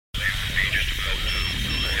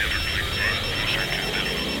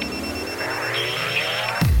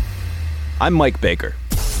I'm Mike Baker.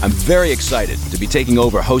 I'm very excited to be taking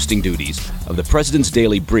over hosting duties of the President's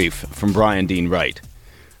Daily Brief from Brian Dean Wright.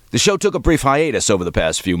 The show took a brief hiatus over the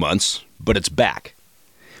past few months, but it's back.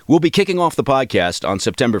 We'll be kicking off the podcast on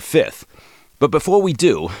September 5th. But before we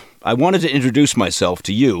do, I wanted to introduce myself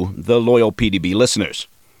to you, the loyal PDB listeners.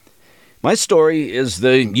 My story is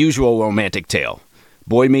the usual romantic tale.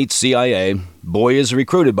 Boy meets CIA, boy is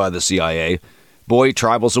recruited by the CIA, boy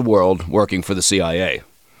travels the world working for the CIA.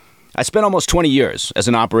 I spent almost 20 years as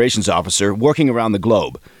an operations officer working around the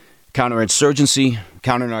globe. Counterinsurgency,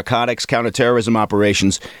 counter-narcotics, counter-terrorism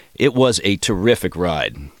operations. It was a terrific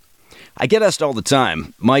ride. I get asked all the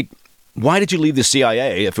time, Mike, why did you leave the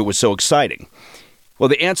CIA if it was so exciting? Well,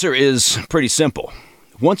 the answer is pretty simple.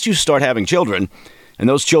 Once you start having children, and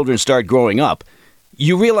those children start growing up,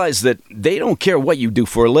 you realize that they don't care what you do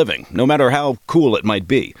for a living, no matter how cool it might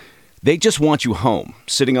be. They just want you home,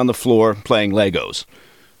 sitting on the floor, playing Legos.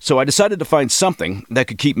 So I decided to find something that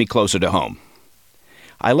could keep me closer to home.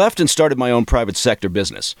 I left and started my own private sector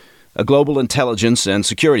business, a global intelligence and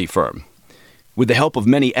security firm. With the help of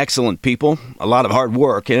many excellent people, a lot of hard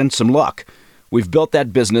work, and some luck, we've built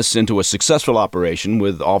that business into a successful operation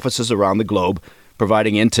with offices around the globe,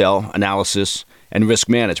 providing intel, analysis, and risk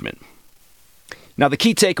management. Now, the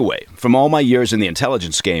key takeaway from all my years in the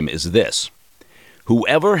intelligence game is this.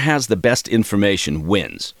 Whoever has the best information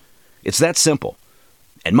wins. It's that simple.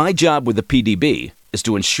 And my job with the PDB is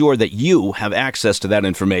to ensure that you have access to that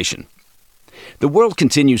information. The world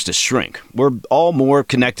continues to shrink. We're all more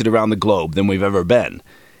connected around the globe than we've ever been.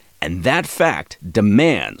 And that fact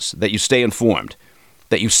demands that you stay informed,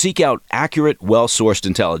 that you seek out accurate, well-sourced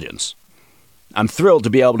intelligence. I'm thrilled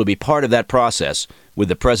to be able to be part of that process with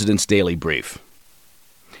the President's Daily Brief.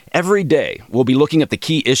 Every day, we'll be looking at the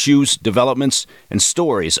key issues, developments, and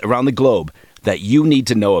stories around the globe that you need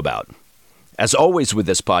to know about. As always with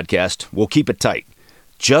this podcast, we'll keep it tight,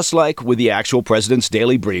 just like with the actual President's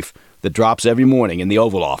Daily Brief that drops every morning in the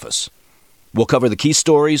Oval Office. We'll cover the key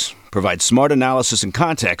stories, provide smart analysis and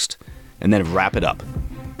context, and then wrap it up.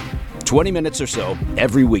 20 minutes or so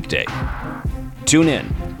every weekday. Tune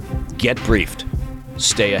in. Get briefed.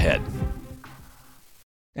 Stay ahead.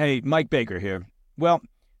 Hey, Mike Baker here. Well,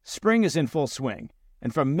 spring is in full swing,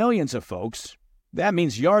 and for millions of folks, that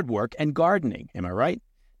means yard work and gardening, am I right?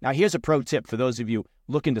 Now here's a pro tip for those of you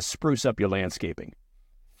looking to spruce up your landscaping.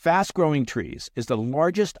 Fast Growing Trees is the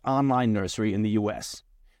largest online nursery in the U.S.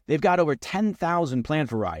 They've got over 10,000 plant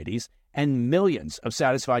varieties and millions of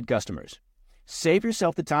satisfied customers. Save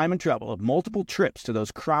yourself the time and trouble of multiple trips to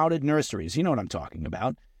those crowded nurseries. You know what I'm talking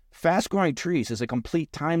about. Fast Growing Trees is a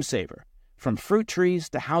complete time saver. From fruit trees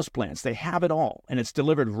to houseplants, they have it all, and it's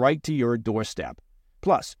delivered right to your doorstep.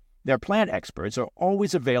 Plus, their plant experts are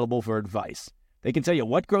always available for advice. They can tell you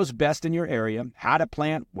what grows best in your area, how to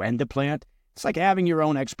plant, when to plant. It's like having your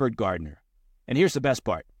own expert gardener. And here's the best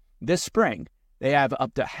part. This spring, they have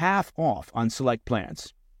up to half off on select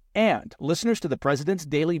plants. And listeners to the President's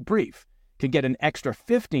Daily Brief can get an extra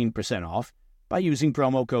 15% off by using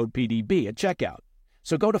promo code PDB at checkout.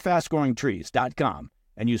 So go to fastgrowingtrees.com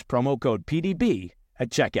and use promo code PDB at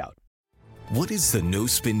checkout. What is the No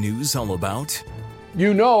Spin News all about?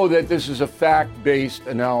 You know that this is a fact-based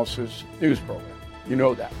analysis news program. You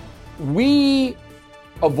know that. We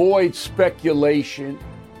avoid speculation.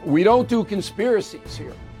 We don't do conspiracies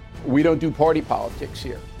here. We don't do party politics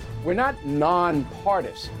here. We're not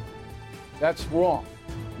nonpartisan. That's wrong.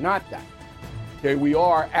 Not that. Okay, we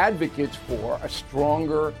are advocates for a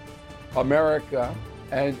stronger America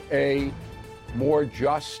and a more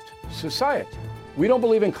just society. We don't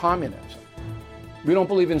believe in communism. We don't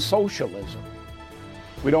believe in socialism.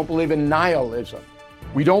 We don't believe in nihilism.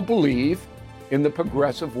 We don't believe in the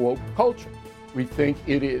progressive woke culture. We think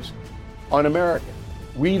it is un-American.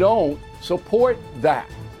 We don't support that.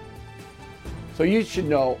 So you should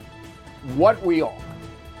know what we are,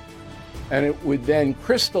 and it would then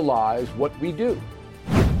crystallize what we do.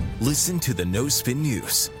 Listen to the No Spin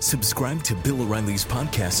News. Subscribe to Bill O'Reilly's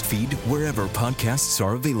podcast feed wherever podcasts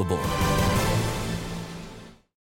are available.